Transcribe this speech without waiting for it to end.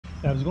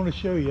I was going to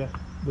show you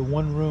the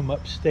one room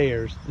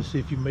upstairs to see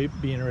if you may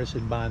be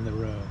interested in buying the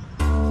room.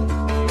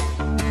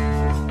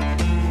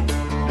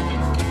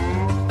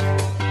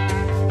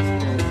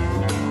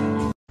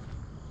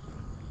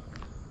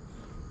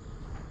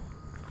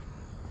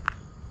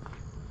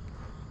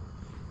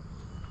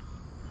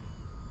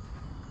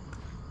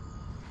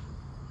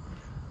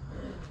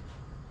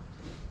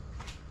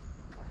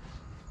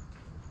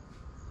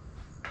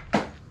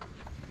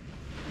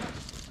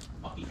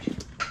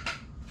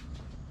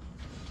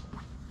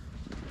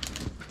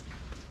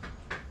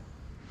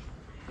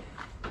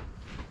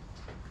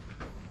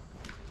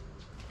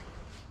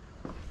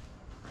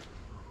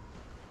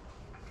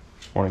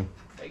 Morning.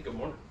 Hey, good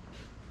morning.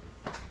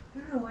 I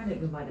don't know why I didn't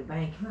go by the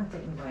bank. I'm not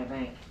taking by a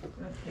bank.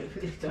 Okay,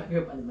 we just don't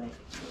go by the bank.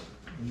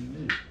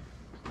 And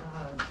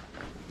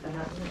I went by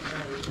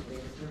yesterday.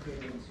 They're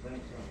here in this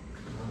bank.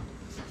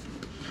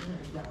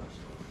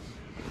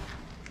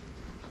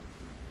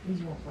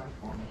 These won't work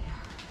for me.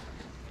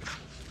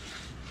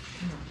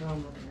 I'm not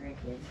throwing with the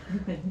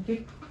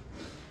grandkids.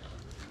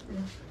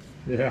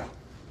 Yeah.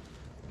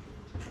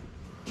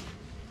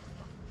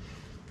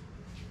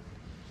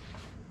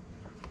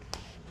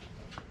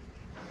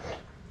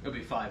 It'll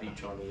be 5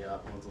 each on the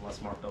ones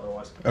unless marked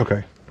otherwise.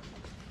 Okay.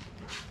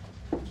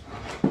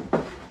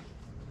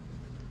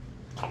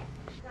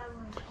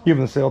 You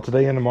having a sale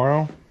today and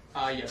tomorrow?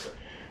 Yes, sir.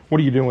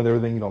 What are you doing with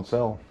everything you don't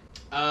sell?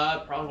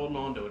 Probably holding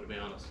on to it, to be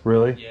honest.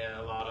 Really?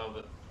 Yeah, a lot of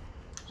it.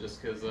 Just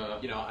because,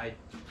 you know, I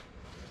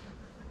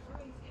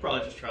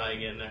probably just try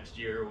again next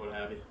year or what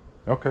have you.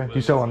 Okay. Do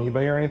you sell on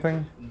eBay or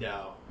anything?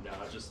 No,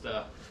 just,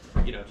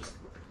 you know, just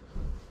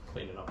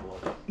cleaning up a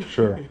little bit.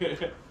 Sure.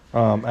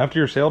 After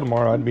your sale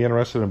tomorrow, I'd be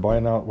interested in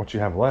buying out what you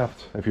have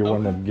left if you're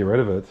wanting to get rid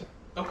of it.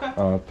 Okay.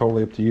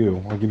 Totally up to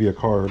you. I'll give you a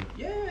card.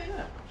 Yeah.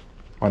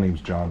 My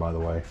name's John, by the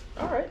way.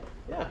 All right.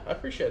 Yeah, I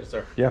appreciate it,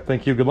 sir. Yeah,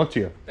 thank you. Good luck to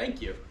you.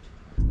 Thank you.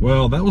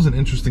 Well, that was an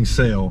interesting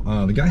sale.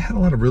 The guy had a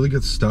lot of really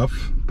good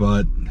stuff,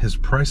 but his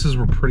prices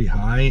were pretty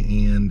high,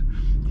 and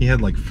he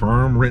had like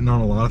firm written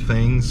on a lot of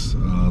things,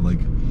 like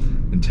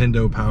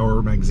Nintendo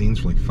Power magazines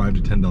for like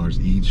 $5 to $10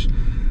 each.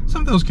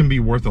 Some of those can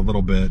be worth a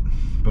little bit,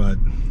 but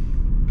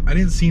I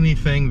didn't see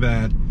anything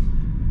that,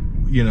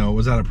 you know,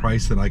 was at a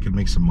price that I could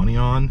make some money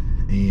on.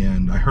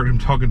 And I heard him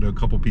talking to a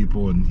couple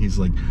people, and he's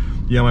like,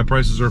 yeah, my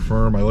prices are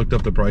firm. I looked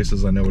up the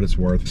prices. I know what it's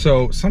worth.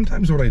 So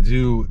sometimes what I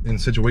do in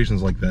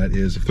situations like that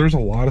is if there's a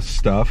lot of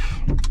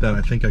stuff that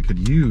I think I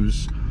could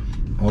use,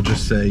 I'll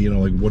just say, you know,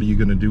 like, what are you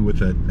going to do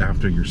with it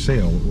after your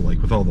sale, like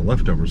with all the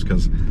leftovers?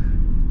 Because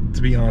to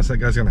be honest, that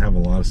guy's going to have a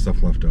lot of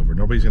stuff left over.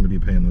 Nobody's going to be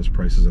paying those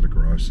prices at a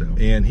garage sale.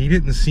 And he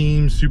didn't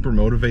seem super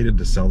motivated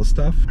to sell the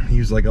stuff. He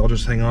was like, I'll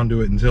just hang on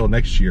to it until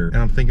next year. And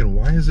I'm thinking,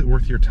 why is it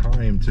worth your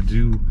time to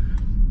do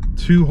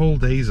 2 whole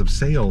days of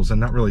sales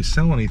and not really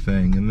sell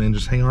anything and then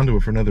just hang on to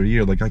it for another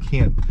year? Like, I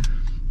can't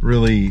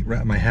really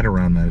wrap my head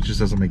around that. It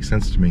just doesn't make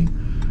sense to me.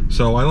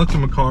 So I left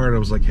him a card. I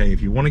was like, hey,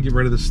 if you want to get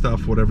rid of this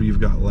stuff, whatever you've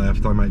got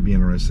left, I might be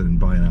interested in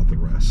buying out the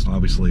rest.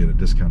 Obviously at a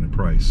discounted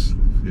price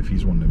if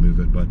he's wanting to move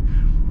it. But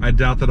I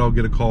doubt that I'll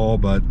get a call,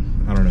 but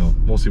I don't know.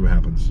 We'll see what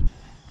happens.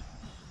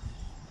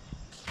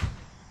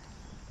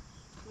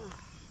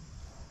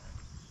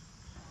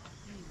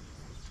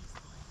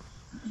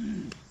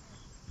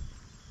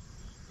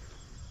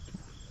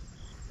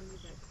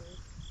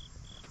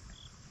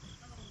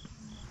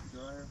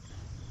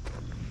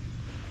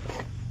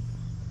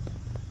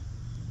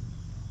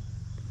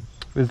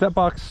 Is that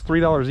box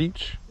 $3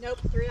 each? Nope,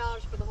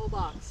 $3 for the whole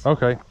box.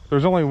 Okay.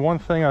 There's only one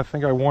thing I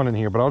think I want in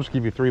here, but I'll just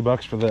give you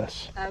 $3 for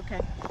this. Okay.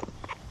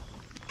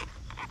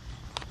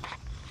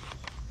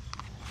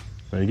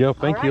 There you go.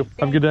 Thank you. Thanks.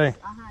 Have a good day.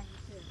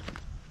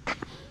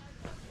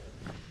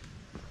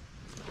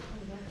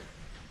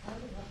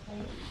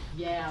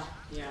 You too. Yeah.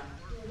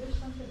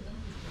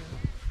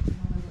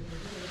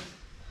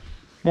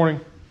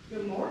 Morning.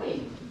 Good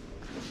morning.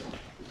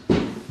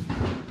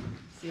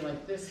 See,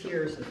 like this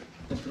here is the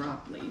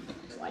drop leaf,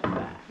 like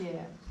that.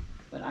 Yeah.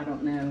 But I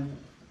don't know.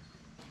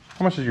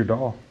 How much is your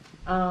doll?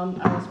 I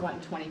was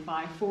wanting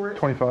 25 for it.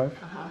 25?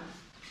 Uh-huh.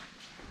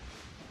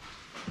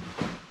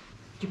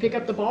 Did you pick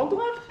up the ball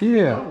glove?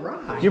 Yeah. All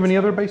right. Do you have any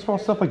other baseball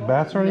stuff like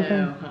bats or anything?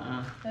 No,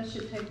 That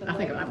should take the I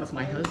think that was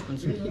my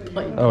husband's when he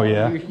played Oh, ball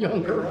yeah? when he was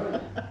younger.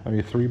 I'll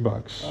give you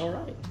 $3. All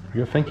right.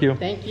 Yeah, thank you.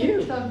 Thank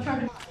you. So I'm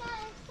trying to.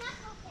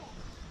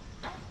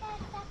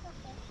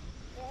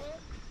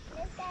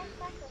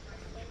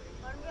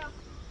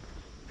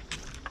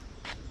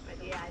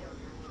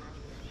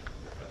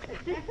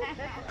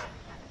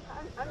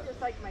 I'm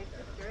just like my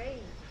sister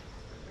Amy.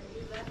 When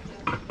you left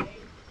yesterday,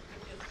 you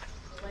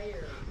just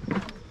player.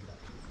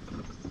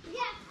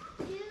 Yes,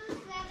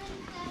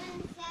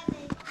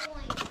 2777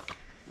 points.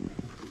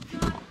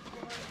 Not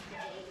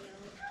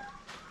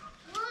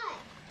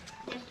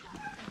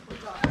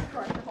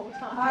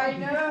what? I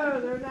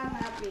know, they're not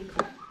happy.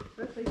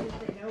 Especially this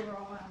thing over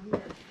all out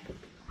here.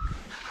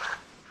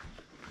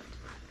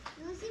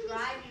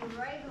 Drive you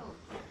right home.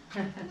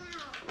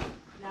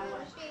 Now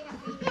what? Stay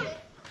happy.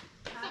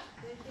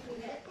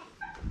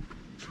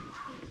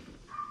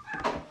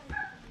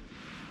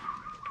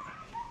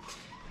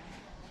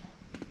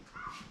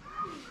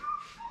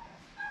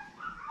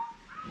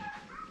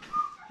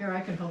 Here,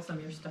 I can hold some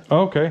of your stuff. Oh,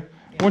 okay.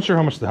 I wasn't sure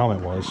how much the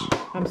helmet was.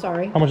 I'm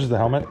sorry. How much is the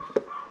helmet?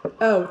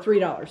 Oh,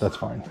 $3. That's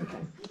fine. Okay.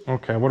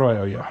 Okay, what do I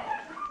owe you?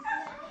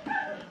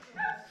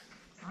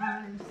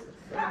 5, 6,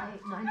 7, 8,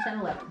 9, 10,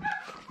 11.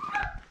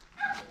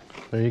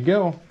 There you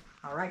go.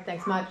 All right,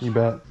 thanks much. You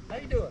bet. How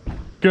you doing?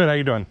 Good, how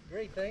you doing?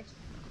 Great, thanks.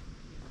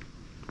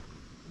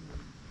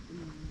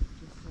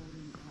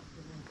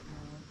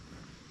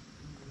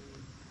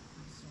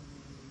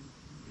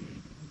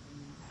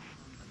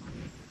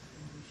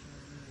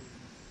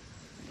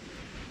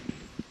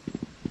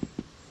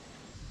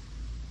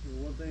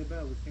 One thing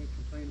about it, we can't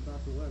complain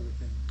about the weather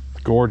thing.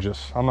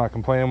 Gorgeous. I'm not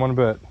complaining one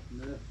bit.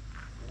 No.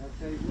 I'll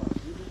tell you what,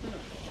 we just know.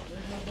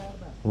 There's no doubt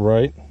about it.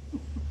 Right.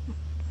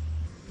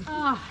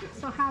 Ah,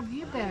 so how have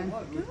you been?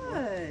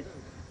 Good.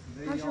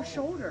 How's your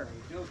shoulder?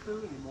 You don't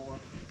do anymore.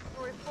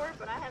 Report,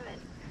 but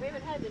we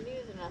haven't had the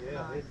news enough.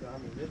 Yeah, it was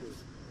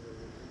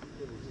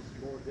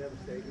just more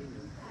devastating.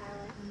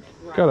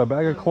 Got a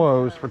bag of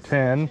clothes for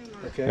 10.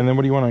 Okay. And then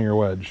what do you want on your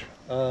wedge?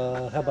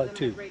 How about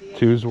 2?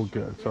 2s were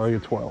good, so I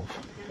get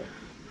 12.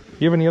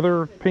 You have any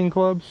other ping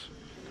clubs?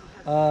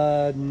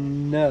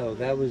 No,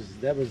 that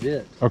was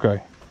it.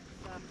 Okay.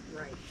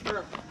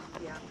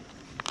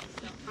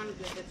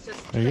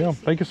 There you go.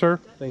 Thank you, sir.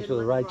 Thanks for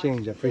the right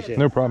change. I appreciate it.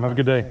 No problem. Have a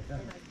good day.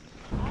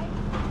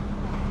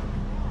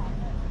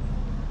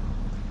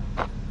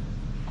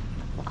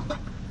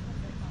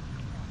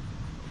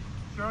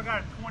 Sir, I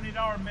got a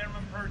 $20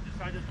 minimum purchase.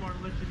 I just want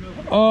to let you know.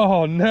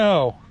 Oh,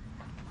 no.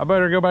 I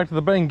better go back to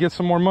the bank and get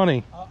some more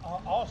money.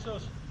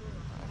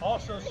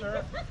 Also,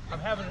 sir, I'm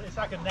having, it's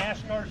like a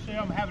NASCAR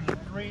sale. I'm having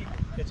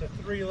it's a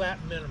 3-lap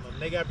minimum.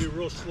 They got to be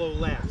real slow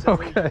laps. That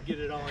way you can get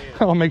it all in.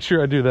 I'll make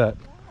sure I do that.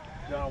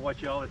 John, I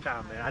watch you all the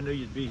time, man. I knew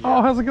you'd be here.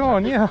 Oh, how's it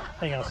going? Yeah.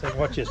 Hang on a second.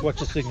 Watch this. Watch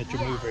the signature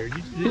move here.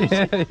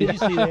 Did you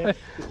see that?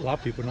 A lot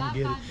of people don't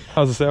get it.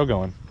 How's the sale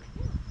going?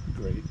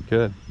 Great.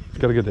 Good. It's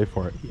got a good day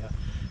for it. Yeah.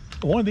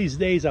 One of these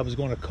days I was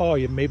going to call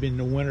you, maybe in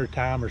the winter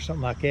time or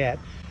something like that,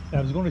 and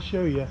I was going to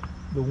show you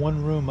the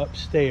one room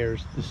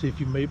upstairs to see if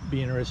you may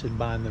be interested in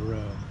buying the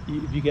room.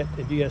 Have you got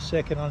a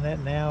second on that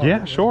now?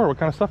 Yeah, sure. What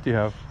kind of stuff do you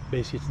have?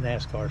 Basically, it's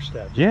NASCAR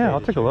stuff. Just Yeah, pay I'll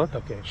the take a check. look.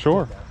 Okay.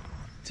 Sure.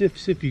 See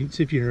if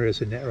you're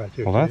interested in that right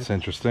there. Well, too. that's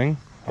interesting.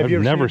 Have I've you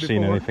ever never it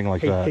seen before? anything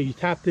like Hey, that. Hey, you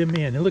type them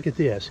in and look at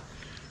this.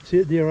 See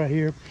it there right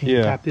here? And you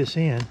Yeah. type this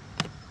in.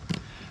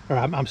 Or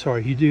I'm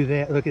sorry, you do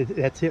that. Look at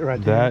that's it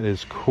right there. That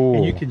is cool.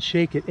 And you can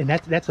shake it, and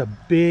that's a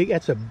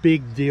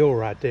big deal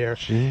right there.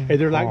 Gee, Hey,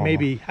 they're like oh.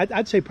 maybe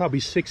I'd say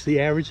probably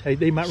 60 average. Hey,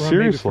 they might run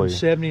Seriously? maybe from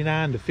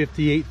 79 to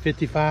 58,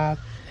 55.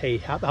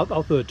 Hey, I'll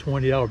throw a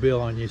 $20 bill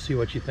on you. See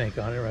what you think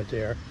on it right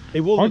there.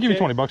 Hey, I'll give you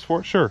 20 bucks for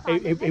it. Sure.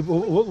 Hey,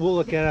 we'll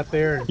look at it up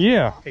there. And,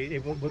 Yeah. Hey,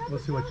 we'll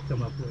see what you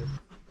come up with.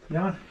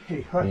 John,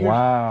 hey, right here.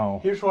 Wow.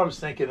 Here's what I was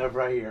thinking of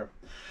right here.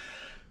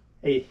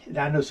 Hey, and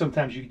I know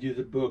sometimes you do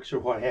the books or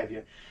what have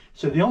you.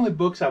 So the only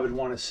books I would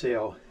want to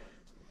sell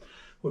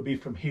would be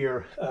from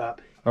here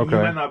up. Okay.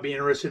 You might not be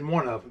interested in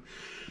one of them,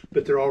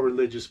 but they're all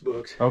religious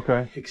books.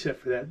 Okay.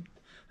 Except for that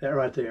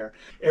right there.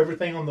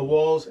 Everything on the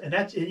walls, and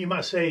that's, and you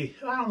might say,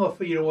 I don't know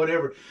if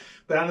whatever,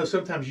 but I know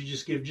sometimes you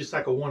just give just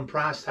like a one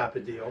price type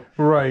of deal.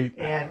 Right.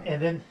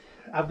 And then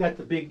I've got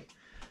the big.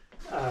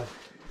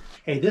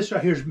 Hey, this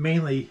right here is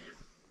mainly.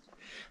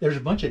 There's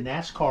a bunch of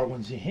NASCAR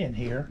ones in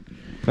here.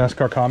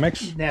 NASCAR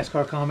comics?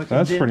 NASCAR comics.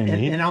 That's pretty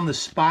neat. And on the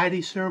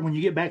Spidey, sir, when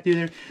you get back through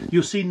there,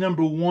 you'll see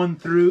number 1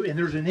 through, and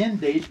there's an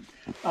end date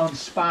on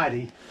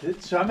Spidey.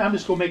 So I'm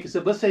just going to make it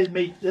up. Let's say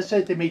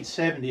they made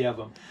 70 of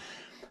them.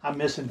 I'm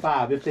missing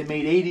 5. If they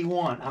made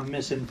 81, I'm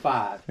missing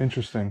 5.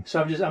 Interesting.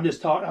 So I'm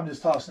just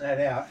tossing that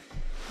out,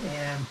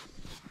 and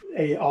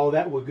hey, all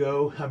that would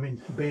go. I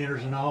mean,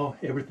 banners and all,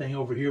 everything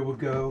over here would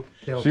go.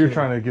 So you're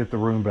trying to get the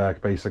room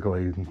back,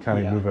 basically, and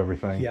kind of move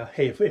everything. Yeah.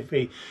 Hey, if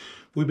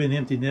we've been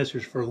empty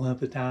nesters for a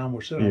length of time.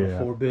 We're sitting on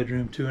a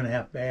 4-bedroom,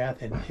 2.5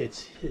 bath, and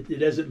it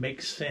doesn't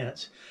make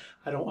sense.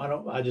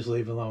 I just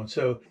leave it alone.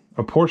 So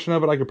a portion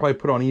of it I could probably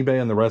put on eBay,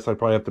 and the rest I'd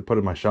probably have to put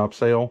in my shop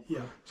sale.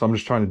 Yeah. So I'm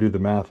just trying to do the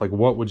math. Like,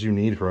 what would you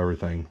need for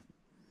everything?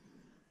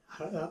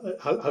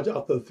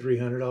 I'll throw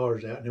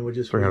 $300 out, and then we'll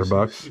just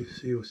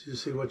 $300.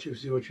 See what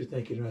you're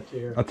thinking right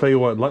there. I'll tell you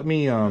what. Let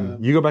me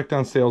you go back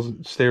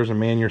downstairs and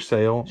man your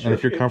sale. Sure. And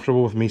if you're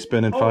comfortable with me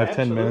spending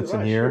 5-10 minutes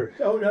in here.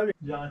 Sure. Oh no,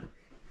 John,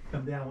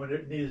 come down when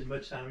it needs as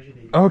much time as you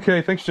need.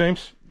 Okay, thanks,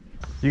 James.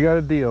 You got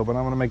a deal, but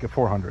I'm gonna make it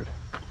 400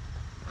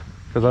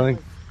 because I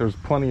think there's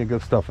plenty of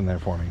good stuff in there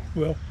for me.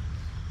 Well,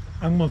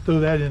 I'm gonna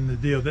throw that in the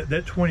deal.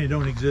 That 20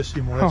 don't exist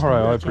anymore. All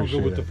right, I that's gonna appreciate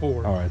go with it. the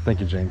 4. All right,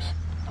 thank you, James.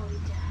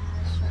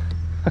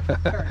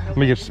 Let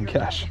me get you some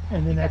cash.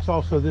 And then that's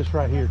also this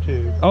right here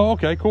too. Oh,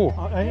 okay, cool.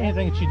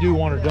 Anything that you do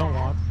want or don't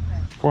want.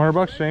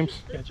 $400,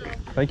 James. Gotcha.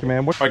 Thank you,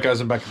 man. All right, guys,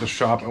 I'm back at the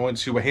shop. I went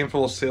to a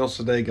handful of sales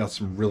today. Got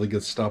some really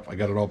good stuff. I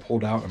got it all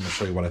pulled out. I'm going to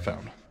show you what I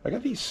found. I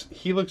got these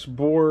Helix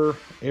Bore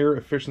air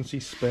efficiency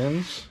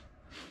spins.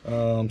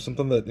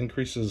 Something that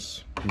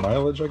increases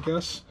mileage, I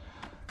guess.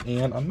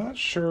 And I'm not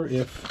sure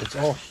if it's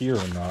all here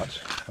or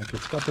not. Like,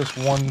 it's got this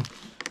one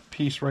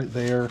piece right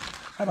there.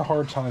 Had a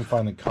hard time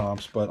finding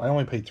comps, but I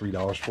only paid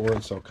 $3 for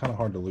it, so kind of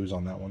hard to lose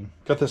on that one.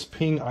 Got this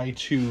Ping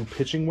i2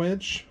 pitching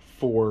wedge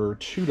for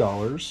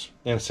 $2,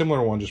 and a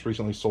similar one just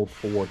recently sold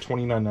for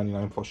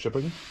 $29.99 plus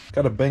shipping.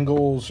 Got a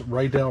Bengals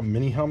Rydell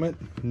mini helmet,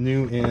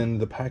 new in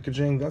the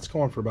packaging. That's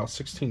going for about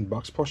 16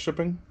 bucks plus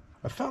shipping.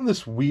 I found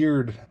this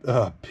weird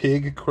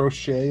pig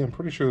crochet. I'm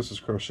pretty sure this is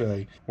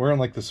crochet, wearing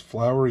like this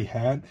flowery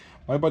hat.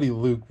 My buddy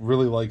Luke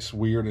really likes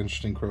weird,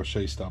 interesting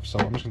crochet stuff, so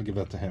I'm just gonna give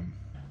that to him.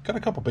 Got a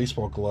couple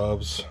baseball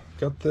gloves.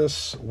 Got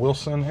this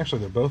Wilson. Actually,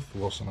 they're both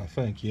Wilson, I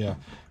think. Yeah.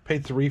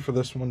 Paid $3 for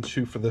this one,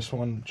 $2 for this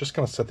one. Just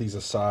gonna set these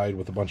aside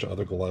with a bunch of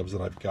other gloves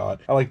that I've got.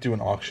 I like doing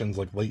auctions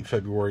like late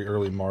February,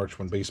 early March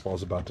when baseball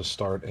is about to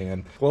start,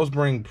 and gloves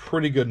bring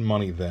pretty good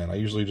money then. I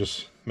usually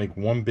just make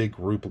one big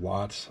group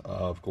lot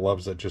of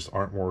gloves that just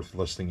aren't worth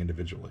listing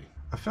individually.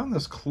 I found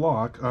this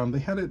clock. They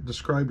had it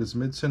described as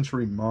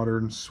mid-century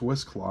modern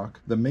Swiss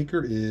clock. The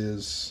maker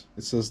is,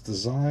 it says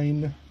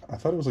design, I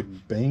thought it was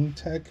like Bang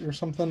Tech or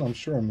something. I'm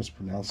sure I'm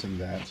mispronouncing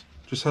that.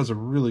 Just has a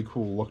really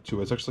cool look to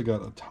it. It's actually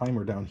got a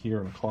timer down here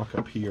and a clock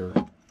up here.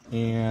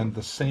 And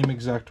the same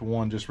exact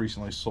one just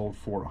recently sold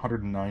for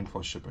 $109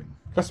 plus shipping.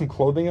 Got some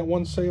clothing at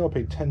one sale. I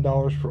paid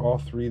 $10 for all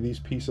 3 of these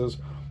pieces.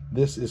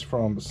 This is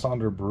from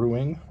Sonder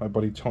Brewing. My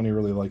buddy Tony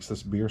really likes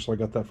this beer, so I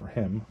got that for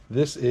him.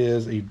 This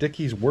is a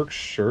Dickies Works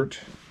shirt.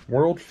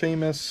 World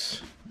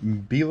famous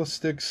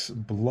Belastics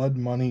Blood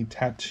Money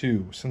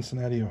Tattoo,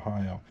 Cincinnati,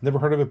 Ohio. Never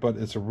heard of it, but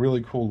it's a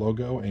really cool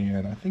logo,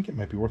 and I think it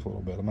might be worth a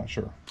little bit. I'm not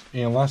sure.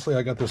 And lastly,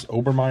 I got this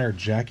Obermeyer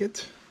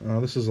jacket.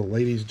 This is a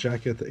ladies'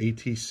 jacket, the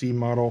ATC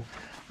model.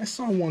 I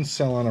saw one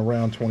selling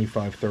around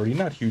 $25, $30.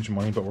 Not huge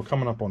money, but we're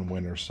coming up on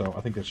winter, so I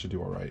think that should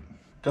do all right.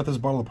 Got this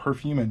bottle of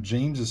perfume at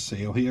James's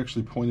sale. He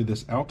actually pointed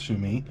this out to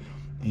me,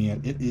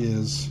 and it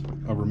is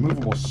a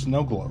removable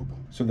snow globe.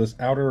 So this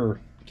outer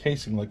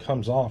casing like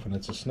comes off, and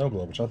it's a snow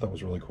globe, which I thought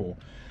was really cool.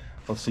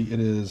 Let's see, it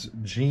is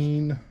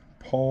Jean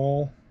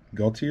Paul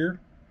Gaultier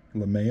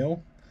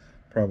LeMail.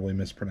 Probably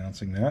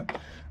mispronouncing that.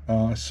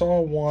 I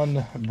saw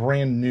one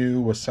brand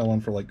new was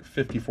selling for like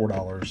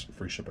 $54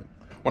 free shipping.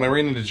 When I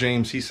ran into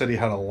James, he said he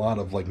had a lot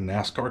of like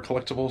NASCAR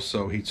collectibles,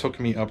 so he took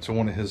me up to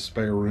one of his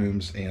spare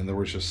rooms, and there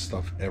was just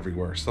stuff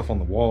everywhere. Stuff on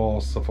the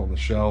walls, stuff on the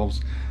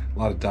shelves, a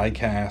lot of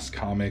die-cast,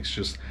 comics,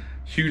 just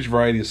huge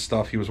variety of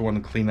stuff. He was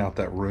wanting to clean out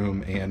that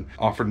room and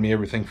offered me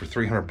everything for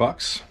 300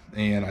 bucks.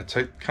 And I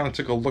kind of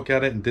took a look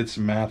at it and did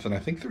some math, and I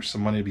think there's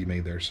some money to be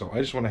made there. So I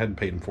just went ahead and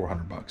paid him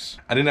 400 bucks.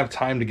 I didn't have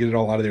time to get it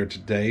all out of there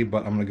today,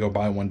 but I'm going to go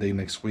by one day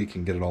next week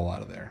and get it all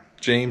out of there.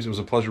 James, it was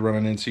a pleasure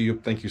running into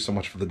you. Thank you so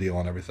much for the deal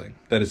on everything.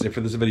 That is it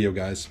for this video,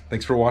 guys.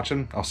 Thanks for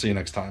watching. I'll see you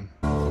next time.